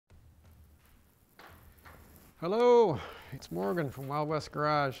Hello, it's Morgan from Wild West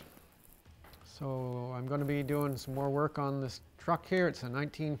Garage. So I'm going to be doing some more work on this truck here. It's a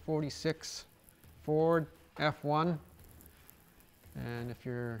 1946 Ford F1. And if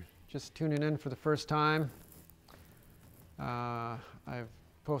you're just tuning in for the first time, I've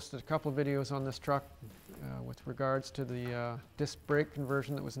posted a couple of videos on this truck with regards to the disc brake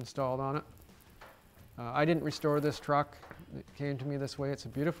conversion that was installed on it. I didn't restore this truck. It came to me this way. It's a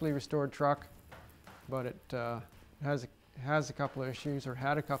beautifully restored truck, but it has a couple of issues, or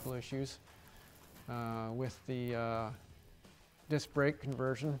had a couple of issues with the disc brake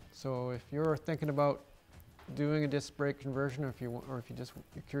conversion. So if you're thinking about doing a disc brake conversion, or if you're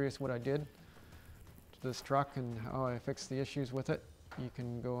curious what I did to this truck and how I fixed the issues with it, you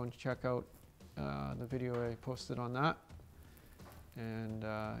can go and check out the video I posted on that. And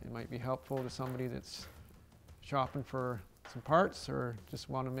it might be helpful to somebody that's shopping for some parts or just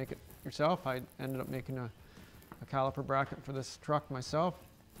want to make it yourself. I ended up making a caliper bracket for this truck myself.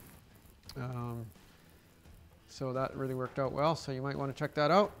 So that really worked out well, so you might want to check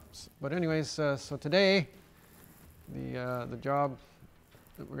that out. But anyways, so today the job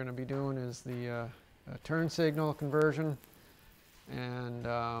that we're going to be doing is the turn signal conversion. And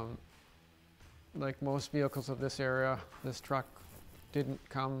like most vehicles of this area, this truck didn't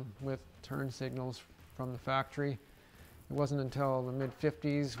come with turn signals from the factory. It wasn't until the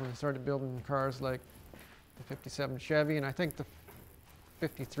mid-50s when they started building cars like the 57 Chevy, and I think the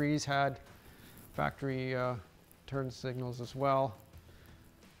 53s had factory turn signals as well.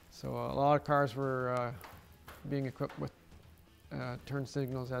 So a lot of cars were being equipped with turn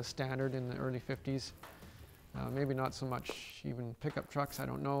signals as standard in the early 50s. Maybe not so much even pickup trucks, I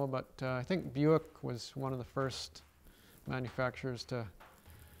don't know, but I think Buick was one of the first manufacturers to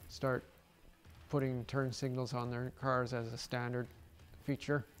start putting turn signals on their cars as a standard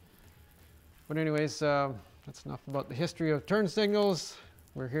feature. But anyways, that's enough about the history of turn signals.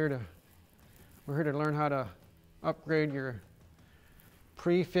 We're here to learn how to upgrade your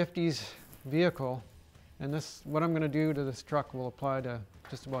pre-50s vehicle. And what I'm going to do to this truck will apply to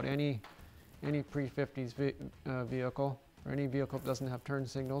just about any pre-50s vehicle, or any vehicle that doesn't have turn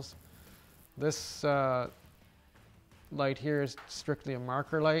signals. This light here is strictly a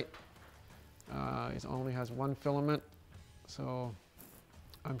marker light. It only has one filament, so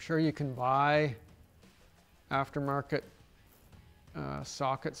I'm sure you can buy aftermarket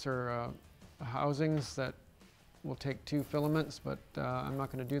sockets or housings that will take two filaments, but I'm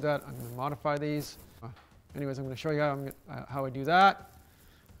not going to do that. I'm going to modify these. Anyways, I'm going to show you how I do that.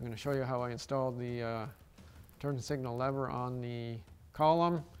 I'm going to show you how I installed the turn signal lever on the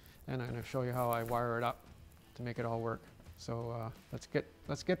column, and I'm going to show you how I wire it up to make it all work. So let's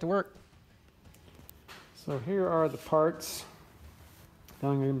get to work. So here are the parts that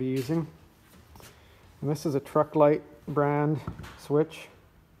I'm going to be using. And this is a truck light brand switch.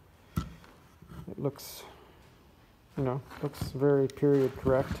 It looks, looks very period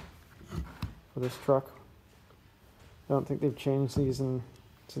correct for this truck. I don't think they've changed these since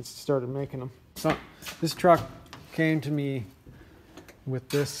they started making them. So this truck came to me with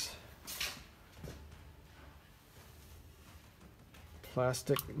this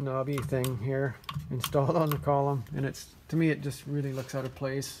plastic knobby thing here installed on the column, and to me it just really looks out of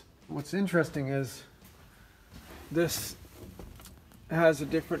place. What's interesting is this has a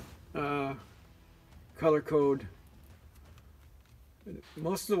different color code.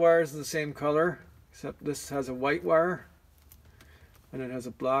 Most of the wires are the same color, except this has a white wire and it has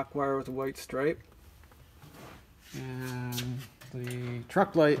a black wire with a white stripe. And the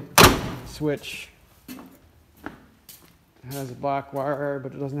truck light switch has a black wire,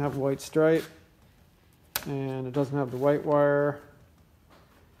 but it doesn't have a white stripe, and it doesn't have the white wire,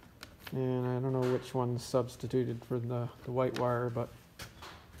 and I don't know which one's substituted for the white wire. But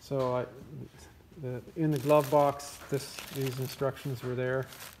so in the glove box, these instructions were there.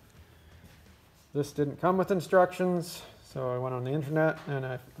 This didn't come with instructions, so I went on the internet, and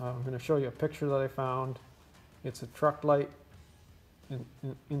I'm going to show you a picture that I found. It's a truck light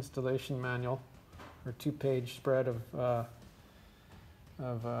installation manual, or two-page spread of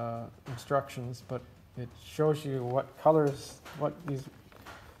instructions, but it shows you what colors,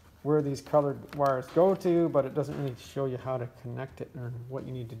 where these colored wires go to, but it doesn't really show you how to connect it or what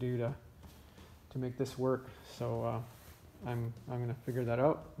you need to do to make this work. So I'm going to figure that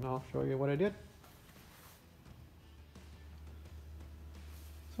out, and I'll show you what I did.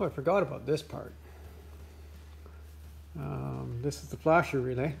 So I forgot about this part. This is the flasher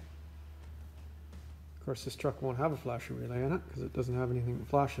relay. Of course, this truck won't have a flasher relay in it because it doesn't have anything that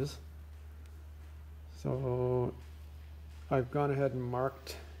flashes. So I've gone ahead and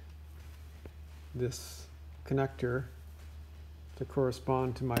marked this connector to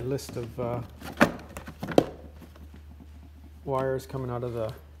correspond to my list of wires coming out of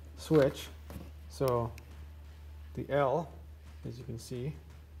the switch. So the L, as you can see,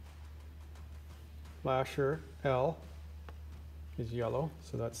 flasher L is yellow,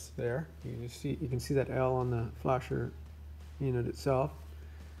 so that's there. You can see that L on the flasher unit itself.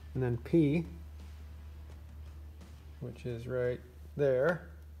 And then P, which is right there,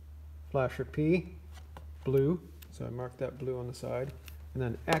 flasher P, blue, so I marked that blue on the side. And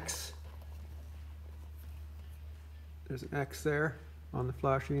then X, there's an X there on the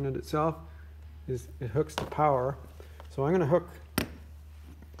flasher unit itself, it hooks to power. So I'm going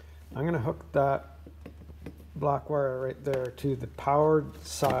to hook that black wire right there to the powered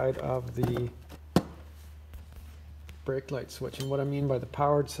side of the brake light switch. And what I mean by the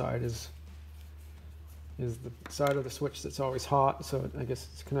powered side is the side of the switch that's always hot, so I guess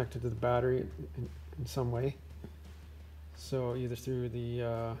it's connected to the battery in some way. So either through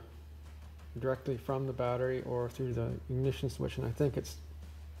the directly from the battery or through the ignition switch. And I think it's,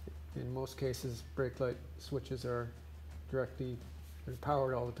 in most cases, brake light switches are directly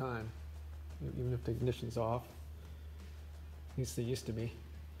powered all the time, even if the ignition's off. At least they used to be.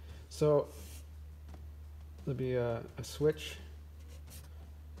 So there'll be a switch,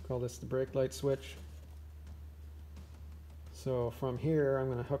 call this the brake light switch. So from here I'm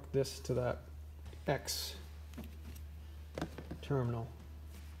going to hook this to that X terminal,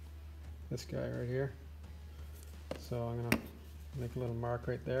 this guy right here. So I'm going to make a little mark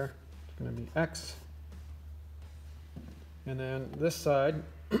right there. It's going to be X. And then this side,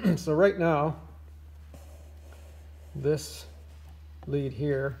 so right now this lead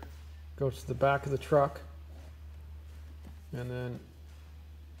here goes to the back of the truck, and then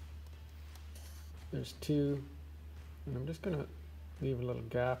there's two, and I'm just going to leave a little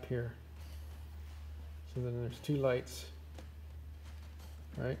gap here. So then there's two lights,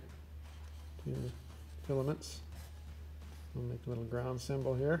 right? Two filaments. We'll make a little ground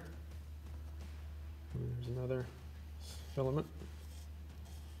symbol here. And there's another filament,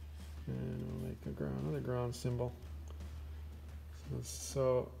 and we'll make another ground symbol.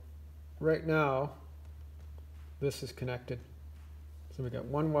 So right now this is connected. So we got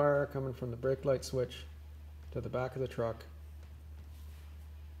one wire coming from the brake light switch to the back of the truck,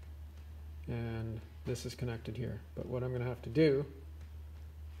 and this is connected here. But what I'm going to have to do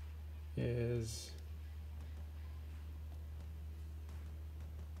is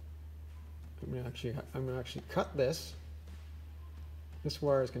I'm going to actually cut this. This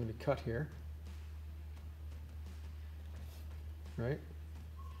wire is going to be cut here, right?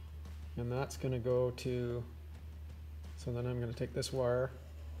 And that's going to go to, so then I'm going to take this wire,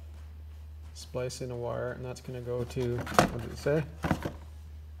 splice in a wire, and that's going to go to, what did it say?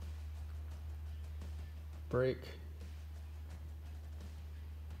 Brake,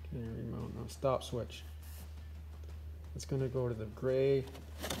 remote, no, stop switch. It's going to go to the gray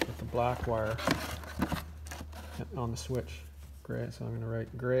with the black wire on the switch. Gray, so I'm going to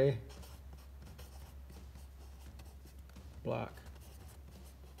write gray, black.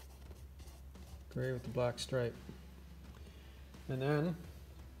 Gray with the black stripe. And then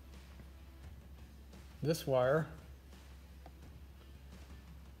this wire,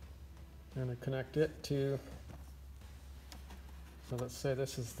 I'm going to connect it to, so let's say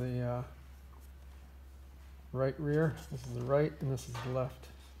this is the right rear, this is the right, and this is the left.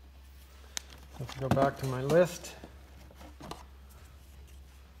 So if I go back to my list,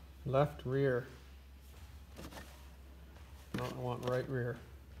 left rear. No, I want right rear.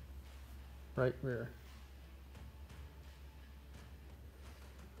 Right rear.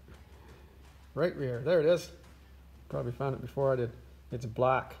 Right rear. There it is. Probably found it before I did. It's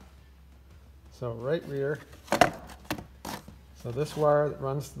black. So right rear. So this wire that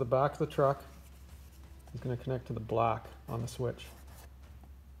runs to the back of the truck is going to connect to the black on the switch.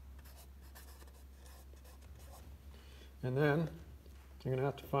 And then I'm going to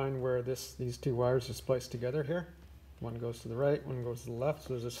have to find where these two wires are spliced together here. One goes to the right, one goes to the left. So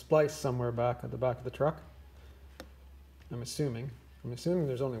there's a splice somewhere back at the back of the truck. I'm assuming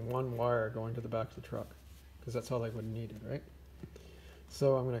there's only one wire going to the back of the truck, because that's all I would have needed, right?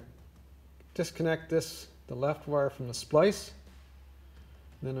 So I'm going to disconnect the left wire from the splice.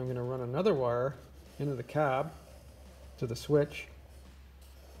 Then I'm going to run another wire into the cab to the switch.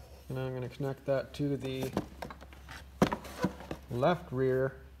 And I'm going to connect that to the left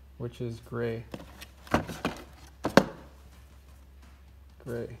rear, which is gray.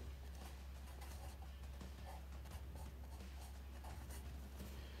 Gray.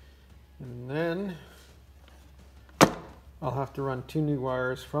 And then I'll have to run two new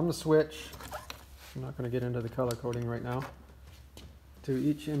wires from the switch I'm not going to get into the color coding right now, to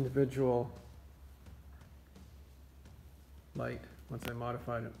each individual light once I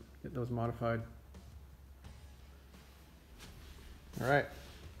modified it, get those modified. All right,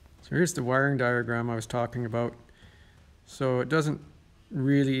 so here's the wiring diagram I was talking about. So it doesn't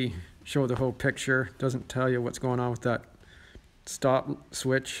really show the whole picture, doesn't tell you what's going on with that stop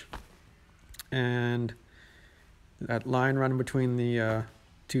switch and that line running between the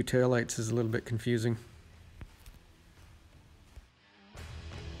two taillights is a little bit confusing.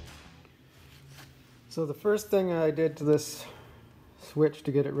 So the first thing I did to this switch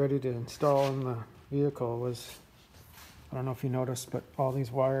to get it ready to install in the vehicle was, I don't know if you noticed, but all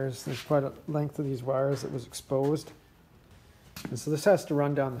these wires, there's quite a length of these wires that was exposed. And so this has to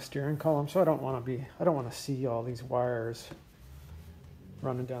run down the steering column, so I don't want to see all these wires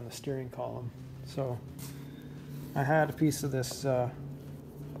running down the steering column. So I had a piece of this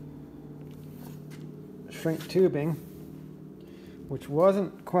shrink tubing, which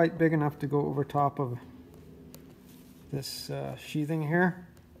wasn't quite big enough to go over top of this sheathing here.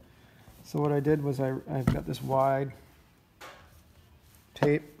 So what I did was I've got this wide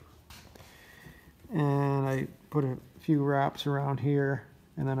tape, and I put a few wraps around here,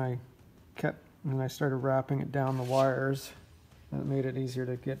 and then I started wrapping it down the wires. That made it easier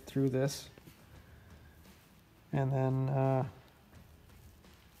to get through this. And then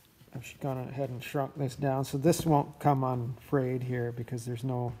I've gone ahead and shrunk this down, so this won't come unfrayed here because there's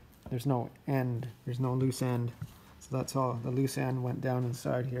no end, there's no loose end. So that's all, the loose end went down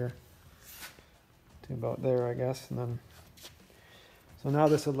inside here to about there, I guess. And then, so now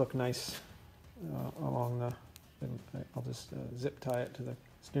this will look nice along the, I'll just zip tie it to the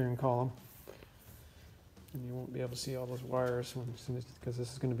steering column. And you won't be able to see all those wires because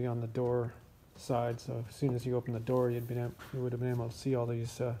this is going to be on the door side. So as soon as you open the door, you would have been able to see all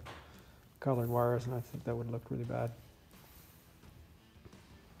these colored wires, and I think that would look really bad.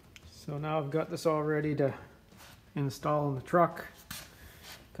 So now I've got this all ready to install in the truck.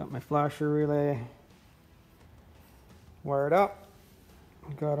 Got my flasher relay wired up.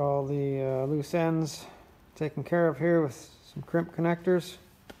 Got all the loose ends taken care of here with some crimp connectors.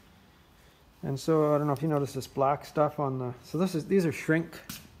 And so I don't know if you notice this black stuff on the, so these are shrink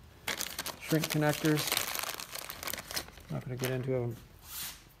connectors. I'm not going to get into a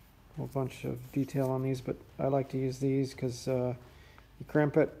whole bunch of detail on these, but I like to use these because you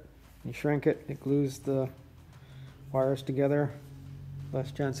crimp it, you shrink it, it glues the wires together,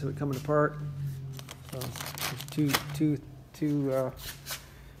 less chance of it coming apart. So there's two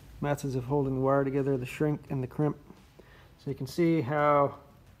methods of holding the wire together, the shrink and the crimp. So you can see how,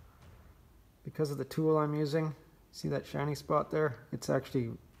 because of the tool I'm using, see that shiny spot there? It's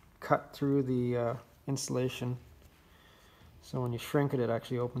actually cut through the insulation. So when you shrink it, it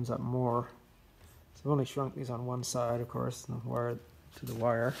actually opens up more. So I've only shrunk these on one side, of course, the wire to the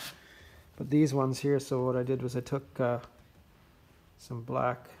wire. But these ones here, so what I did was I took some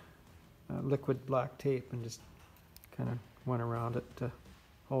black, liquid black tape and just kind of went around it to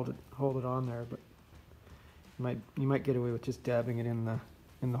hold it on there. But you might get away with just dabbing it in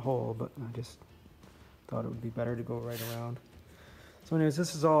the hole, but I just thought it would be better to go right around. So anyways,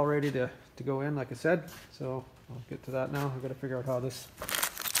 this is all ready to go in, like I said, so I'll get to that now. I've got to figure out how this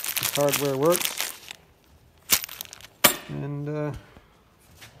hardware works, and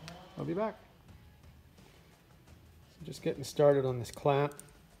I'll be back. So just getting started on this clamp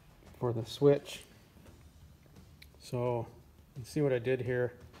for the switch. So you see what I did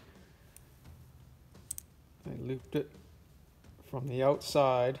here. I looped it from the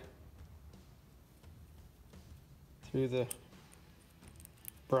outside through the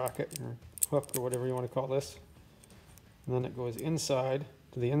bracket or hook or whatever you want to call this, and then it goes inside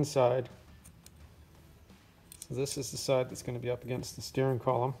to the inside. So this is the side that's going to be up against the steering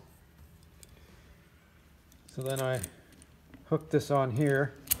column. So then I hooked this on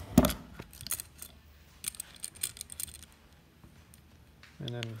here, and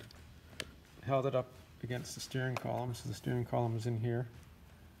then held it up against the steering column, so the steering column is in here,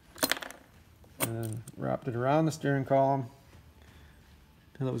 and then wrapped it around the steering column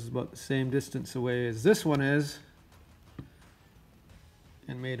until it was about the same distance away as this one is,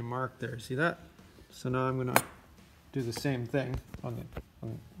 and made a mark there. See that? So now I'm going to do the same thing on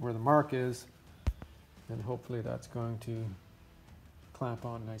where the mark is, and hopefully that's going to clamp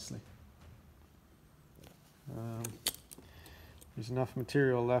on nicely. There's enough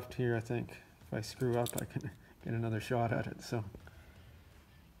material left here, I think. If I screw up, I can get another shot at it, so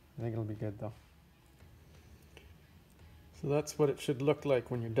I think it'll be good though. So that's what it should look like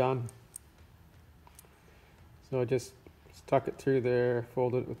when you're done. So I just tuck it through there,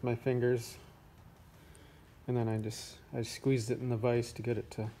 fold it with my fingers, and then I squeezed it in the vise to get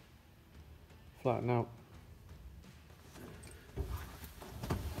it to flatten out.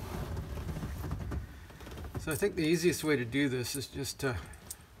 So I think the easiest way to do this is just to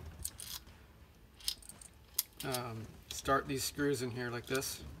start these screws in here like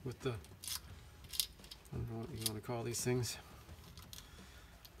this with the, I don't know what you want to call these things,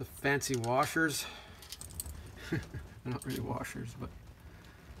 the fancy washers. Not really washers, but,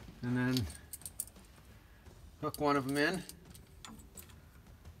 and then hook one of them in,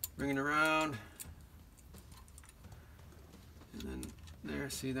 bring it around, and then there,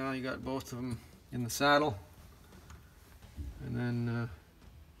 see, now you got both of them in the saddle, and then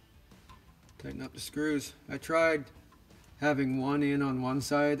tighten up the screws. I tried having one in on one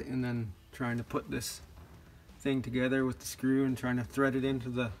side and then trying to put this thing together with the screw and trying to thread it into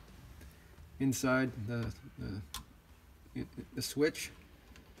the inside the switch,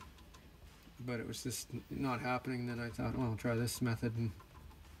 but it was just not happening. Then I thought, well, I'll try this method, and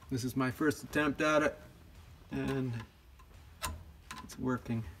this is my first attempt at it, and it's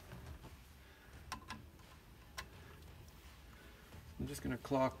working. I'm just going to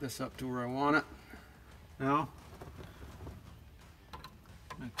clock this up to where I want it now.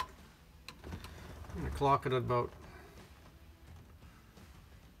 I'm going to clock it at about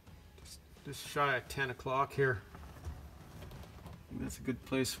just shy of 10 o'clock here. I think that's a good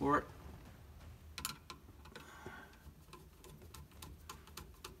place for it.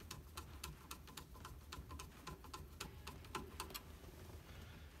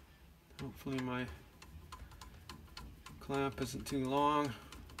 Hopefully my clamp isn't too long.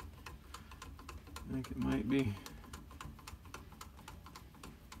 I think it might be.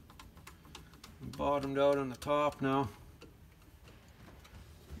 Bottomed out on the top now.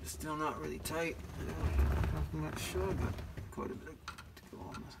 It's still not really tight. I'm not sure, but quite a bit to go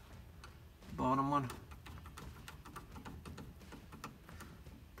on the bottom one.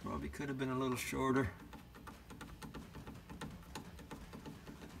 Probably could have been a little shorter.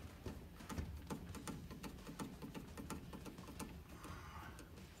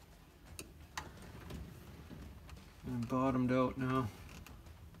 And bottomed out now.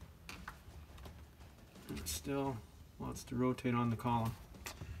 And it still wants to rotate on the column.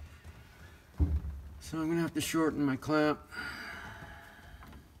 So I'm going to have to shorten my clamp.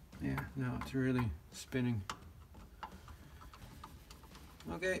 Yeah, now it's really spinning.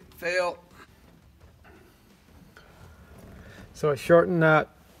 Okay, fail. So I shortened that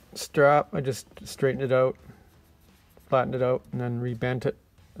strap. I just straightened it out, flattened it out, and then rebent it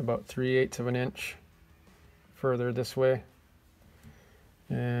about 3/8 of an inch further this way.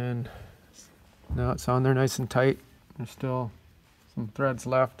 And now it's on there nice and tight. There's still some threads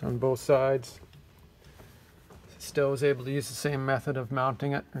left on both sides. Still was able to use the same method of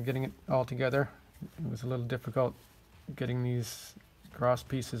mounting it or getting it all together. It was a little difficult getting these cross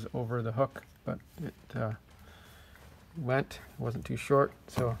pieces over the hook, but it went. It wasn't too short.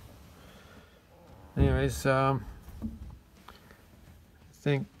 So anyways, I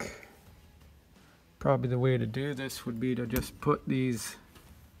think probably the way to do this would be to just put these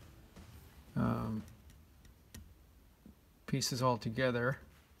pieces all together,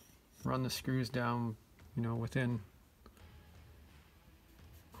 run the screws down, you know, within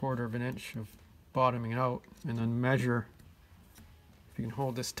 1/4 of an inch of bottoming out, and then measure. If you can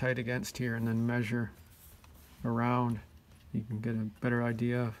hold this tight against here and then measure around, you can get a better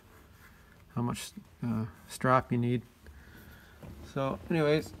idea of how much strap you need. So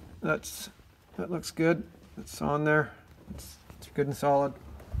anyways, that looks good. It's on there. It's good and solid.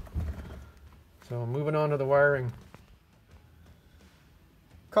 So moving on to the wiring.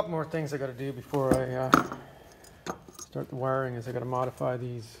 A couple more things I got to do before I start the wiring is I got to modify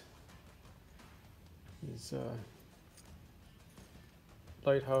these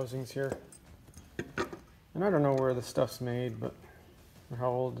light housings here. And I don't know where the stuff's made, but or how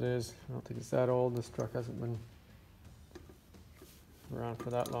old it is. I don't think it's that old. This truck hasn't been around for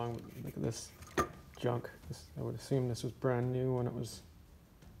that long. Look at this junk. I would assume this was brand new when it was,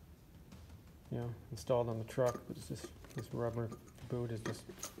 you know, installed on the truck. But it's just, this rubber boot is just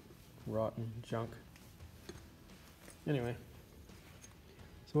rotten junk. Anyway,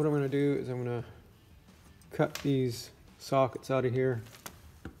 so what I'm going to do is I'm going to cut these sockets out of here,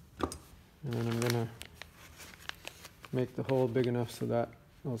 and then I'm going to make the hole big enough so that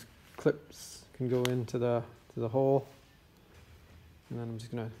those clips can go into the hole, and then I'm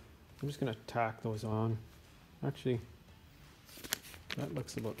just gonna tack those on. Actually, that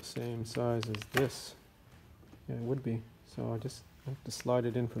looks about the same size as this. Yeah, it would be. So I have to slide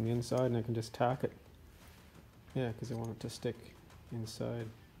it in from the inside, and I can just tack it. Yeah, because I want it to stick inside.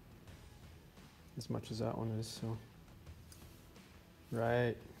 as much as that one is, so.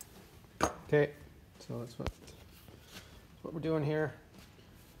 Right. Okay, so that's what we're doing here.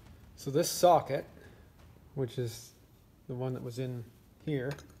 So this socket, which is the one that was in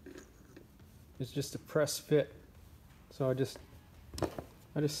here, is just a press fit. So I just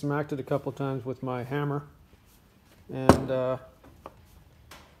smacked it a couple times with my hammer, and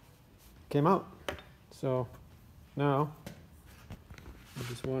came out. So now I'm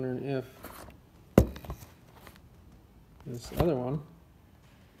just wondering if this other one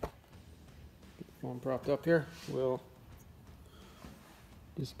propped up here will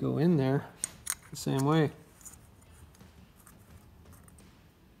just go in there the same way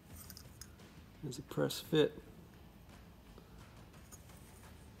as a press fit.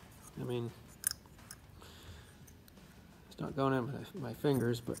 I mean, it's not going in my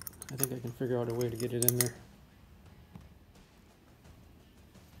fingers, but I think I can figure out a way to get it in there.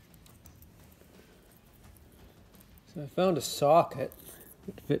 So I found a socket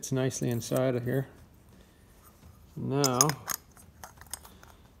that fits nicely inside of here. Now,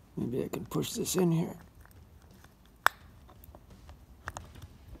 maybe I can push this in here.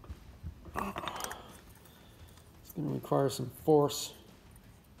 It's going to require some force.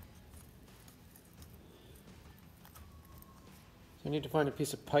 So I need to find a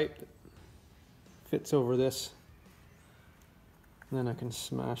piece of pipe that fits over this, and then I can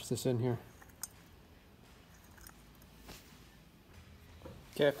smash this in here.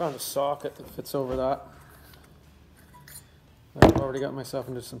 Okay, I found a socket that fits over that. I've already got myself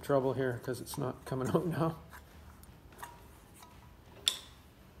into some trouble here because it's not coming out now.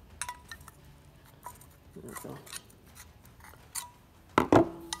 There we go.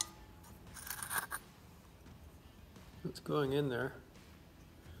 It's going in there.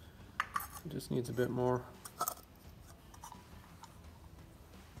 It just needs a bit more. I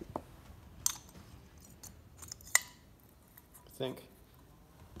think.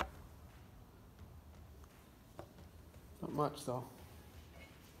 Not much though.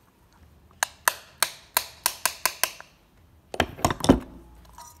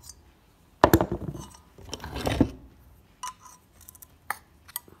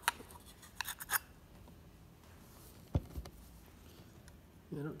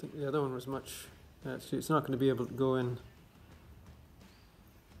 I don't think the other one was much. Actually, it's not going to be able to go in.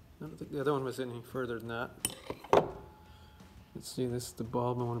 I don't think the other one was any further than that. Let's see, this is the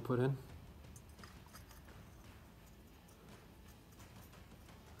bulb I want to put in.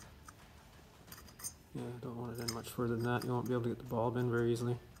 Yeah, I don't want it in much further than that. You won't be able to get the bulb in very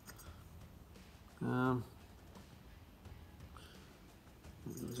easily. It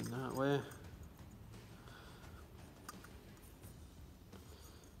goes in that way.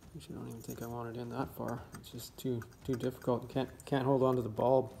 Actually, I don't even think I want it in that far. It's just too difficult. You can't hold on to the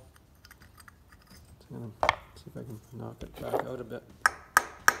bulb. So I'm gonna see if I can knock it back out a bit.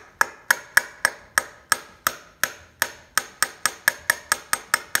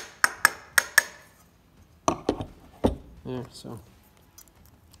 There, so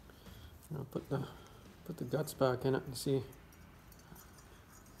I'll put the guts back in it and see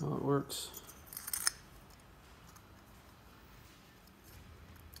how it works.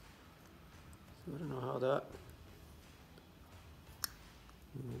 So I don't know how that's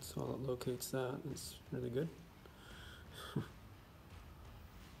all it locates that. It's really good.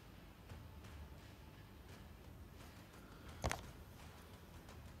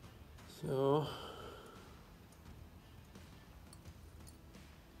 So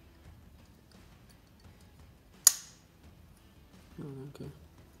okay.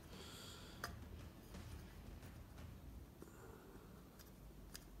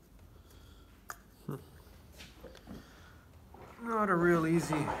 Not a real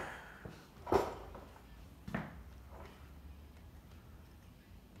easy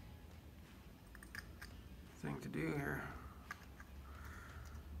thing to do here.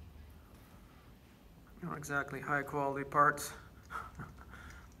 Not exactly high quality parts.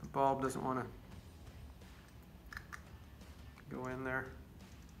 The bulb doesn't want to go in there.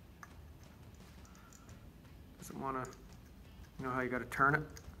 Doesn't want to, you know how you got to turn it?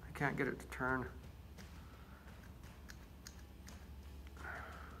 I can't get it to turn.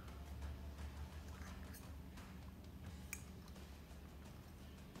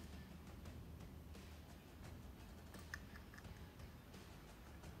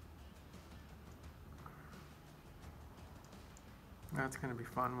 That's going to be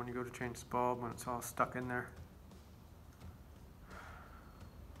fun when you go to change the bulb when it's all stuck in there.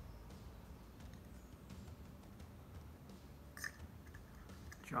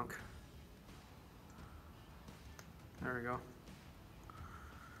 Junk. There we go.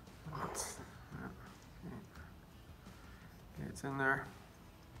 That's it's in there.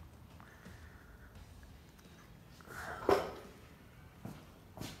 A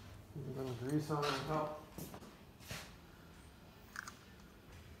little grease on it will help.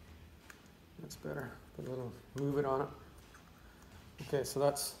 That's better. Put a little move it on it. Okay, so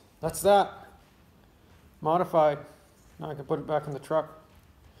that's that. Modified. Now I can put it back in the truck.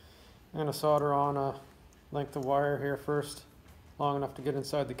 I'm going to solder on a length of wire here first, long enough to get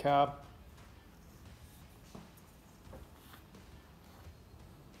inside the cab.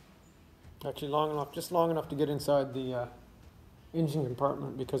 Actually long enough, just long enough to get inside the engine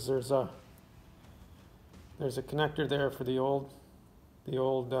compartment, because there's a connector there for the old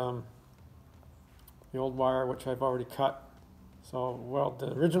wire, which I've already cut. So weld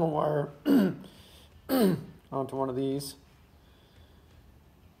the original wire onto one of these.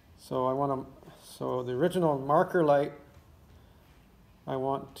 So so the original marker light, I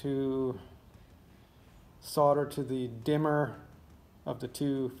want to solder to the dimmer of the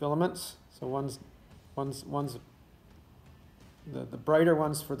two filaments. So one's the brighter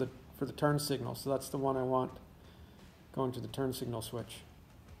ones for the turn signal. So that's the one I want going to the turn signal switch.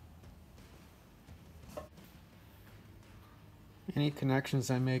 Any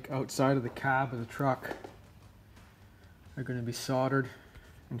connections I make outside of the cab of the truck are going to be soldered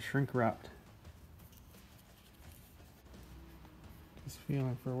and shrink wrapped. Just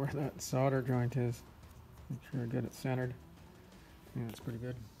feeling for where that solder joint is. Make sure I get it centered. Yeah, that's pretty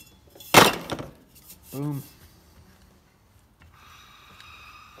good. Boom.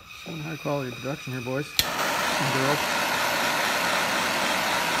 Some high quality production here, boys and girls.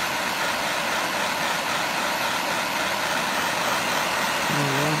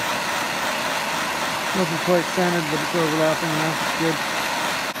 Wasn't quite centered, but it's overlapping now. It's good.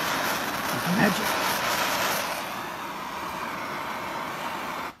 It's magic.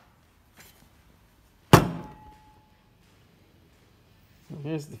 So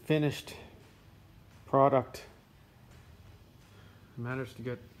here's the finished product. I managed to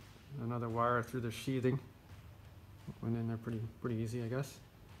get another wire through the sheathing. Went in there pretty easy, I guess.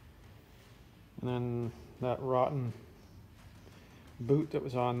 And then that rotten boot that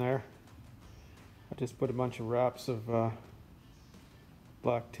was on there, I just put a bunch of wraps of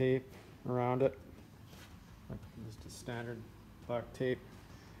black tape around it, like just a standard black tape,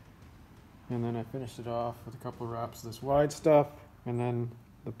 and then I finished it off with a couple of wraps of this wide stuff, and then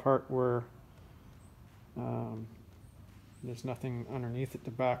the part where there's nothing underneath it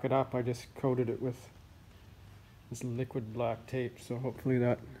to back it up, I just coated it with this liquid black tape, so hopefully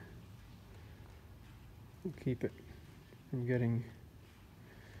that will keep it from getting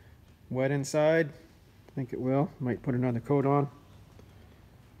wet inside. I think it will. Might put another coat on.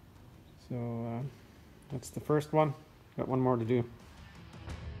 So that's the first one. Got one more to do.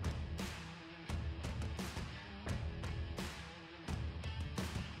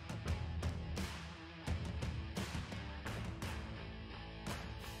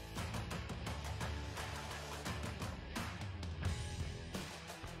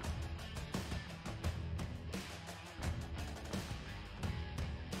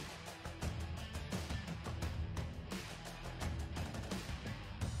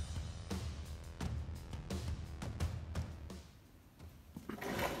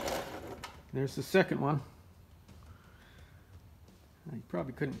 There's the second one. You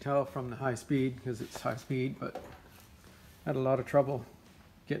probably couldn't tell from the high speed because it's high speed, but I had a lot of trouble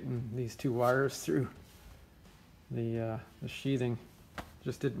getting these two wires through the sheathing.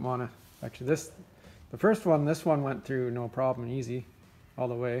 Just didn't want to. Actually, this one went through no problem, easy, all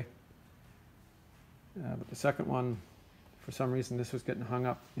the way. But the second one, for some reason, this was getting hung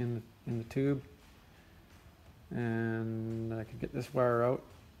up in the tube, and I could get this wire out.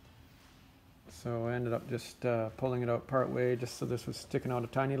 So I ended up just pulling it out part way, just so this was sticking out a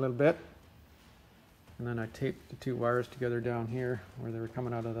tiny little bit. And then I taped the two wires together down here where they were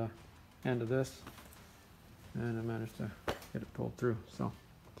coming out of the end of this. And I managed to get it pulled through. So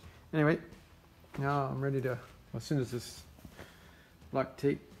anyway, now I'm ready to, well, as soon as this black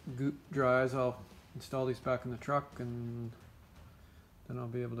tape goop dries, I'll install these back in the truck, and then I'll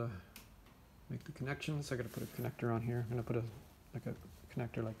be able to make the connections. I got to put a connector on here. I'm going to put a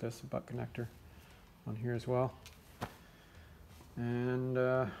connector like this, a butt connector on here as well. And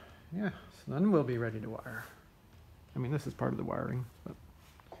yeah, so then we'll be ready to wire. I mean, this is part of the wiring, but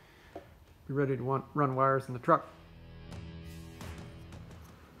be ready to run wires in the truck.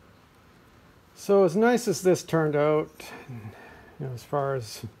 So as nice as this turned out, you know, as far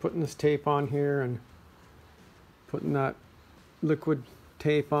as putting this tape on here and putting that liquid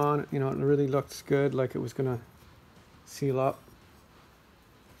tape on, you know, it really looks good, like it was gonna seal up.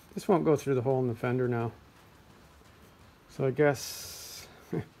 This won't go through the hole in the fender now. So I guess,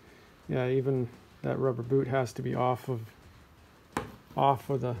 yeah, even that rubber boot has to be off of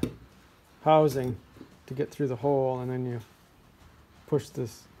the housing to get through the hole, and then you push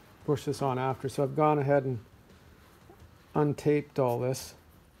this on after. So I've gone ahead and untaped all this.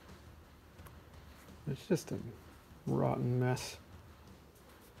 It's just a rotten mess.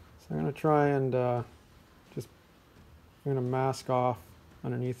 So I'm going to try and I'm going to mask off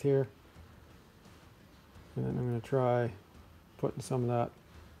underneath here, and then I'm going to try putting some of that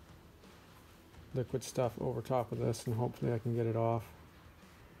liquid stuff over top of this, and hopefully I can get it off.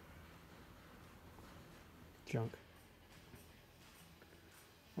 Junk.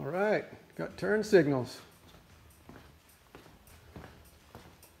 All right, got turn signals.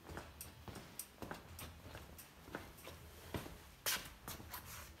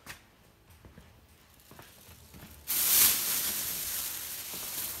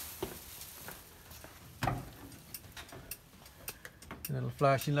 A little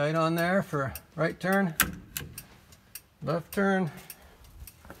flashy light on there for right turn, left turn.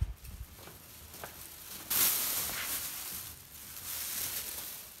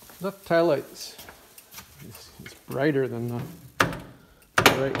 Left tail lights. It's brighter than the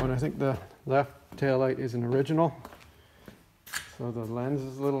right one. I think the left tail light is an original, so the lens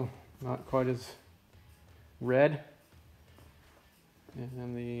is a little not quite as red. And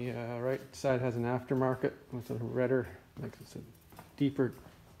then the right side has an aftermarket with a redder, like it's a deeper,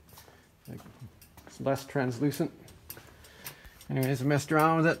 like it's less translucent. Anyways, I messed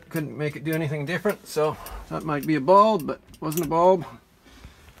around with it, couldn't make it do anything different, so that might be a bulb, but it wasn't a bulb.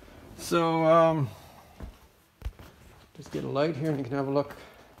 So just get a light here and you can have a look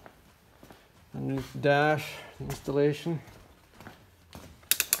underneath the dash, the installation.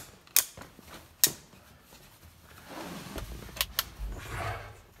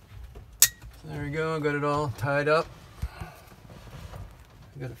 So there we go, got it all tied up.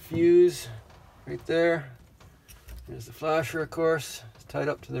 Got a fuse right there. There's the flasher, of course. It's tied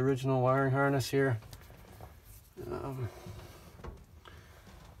up to the original wiring harness here.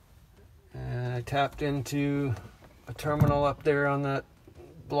 And I tapped into a terminal up there on that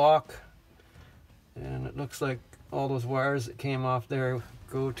block, and it looks like all those wires that came off there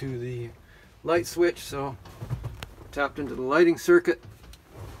go to the light switch, so tapped into the lighting circuit.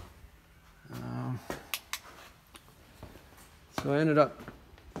 So I ended up,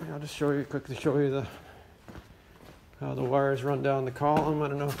 I'll just quickly show you how the wires run down the column. I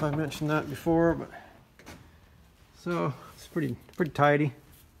don't know if I mentioned that before, but so it's pretty tidy.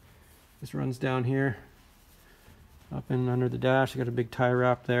 This runs down here, up and under the dash. I got a big tie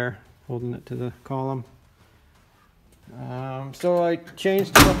wrap there, holding it to the column. So I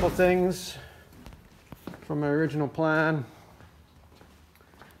changed a couple things from my original plan.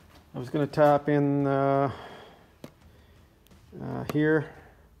 I was going to tap in here.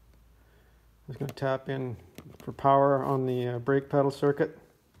 I was going to tap in for power on the brake pedal circuit.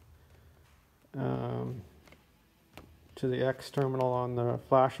 To the X terminal on the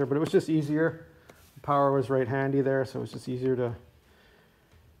flasher, but it was just easier. The power was right handy there, so it was just easier to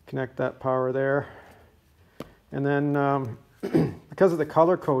connect that power there. And then because of the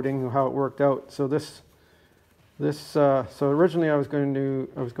color coding, how it worked out. So so originally I was going to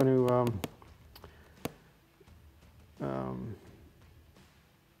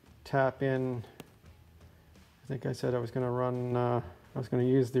tap in. I think I said I was going to run. I was going to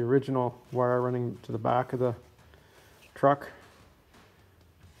use the original wire running to the back of the truck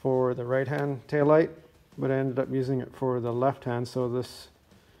for the right hand tail light, but I ended up using it for the left hand. So it's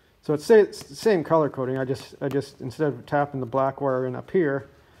the same color coding. I just instead of tapping the black wire in up here,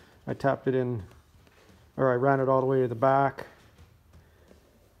 I tapped it in, or I ran it all the way to the back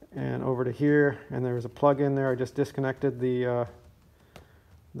and over to here, and there was a plug in there. I just disconnected the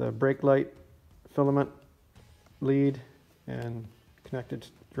brake light filament lead and connected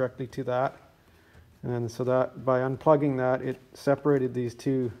directly to that. And then so that by unplugging that, it separated these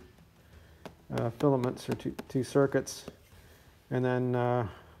two filaments, or two circuits. And then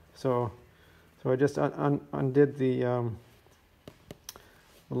so I just undid the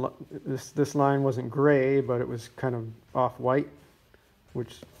this line wasn't gray, but it was kind of off white,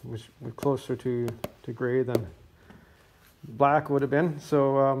 which was closer to gray than black would have been.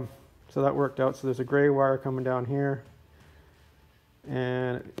 So so that worked out. So there's a gray wire coming down here,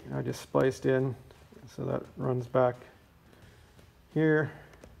 and I just spliced in. So that runs back here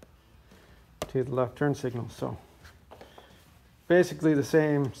to the left turn signal. So basically the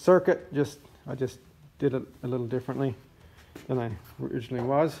same circuit, I just did it a little differently than I originally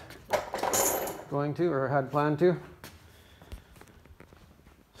was going to, or had planned to.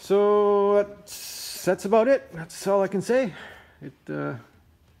 So let's that's about it. That's all I can say. It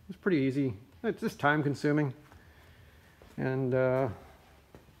was pretty easy. It's just time consuming, and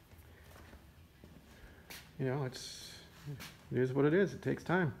you know, it is what it is. It takes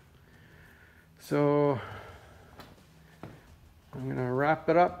time. So I'm gonna wrap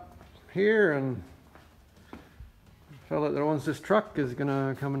it up here, and the fella that owns this truck is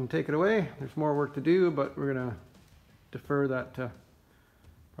gonna come and take it away. There's more work to do, but we're gonna defer that to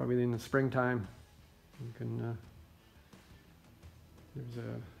probably in the springtime. You can you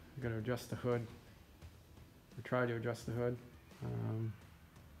gotta adjust the hood, or try to adjust the hood.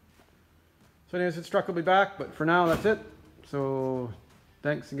 So anyways, this truck will be back, but for now that's it. So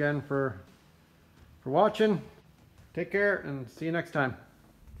thanks again for watching. Take care and see you next time.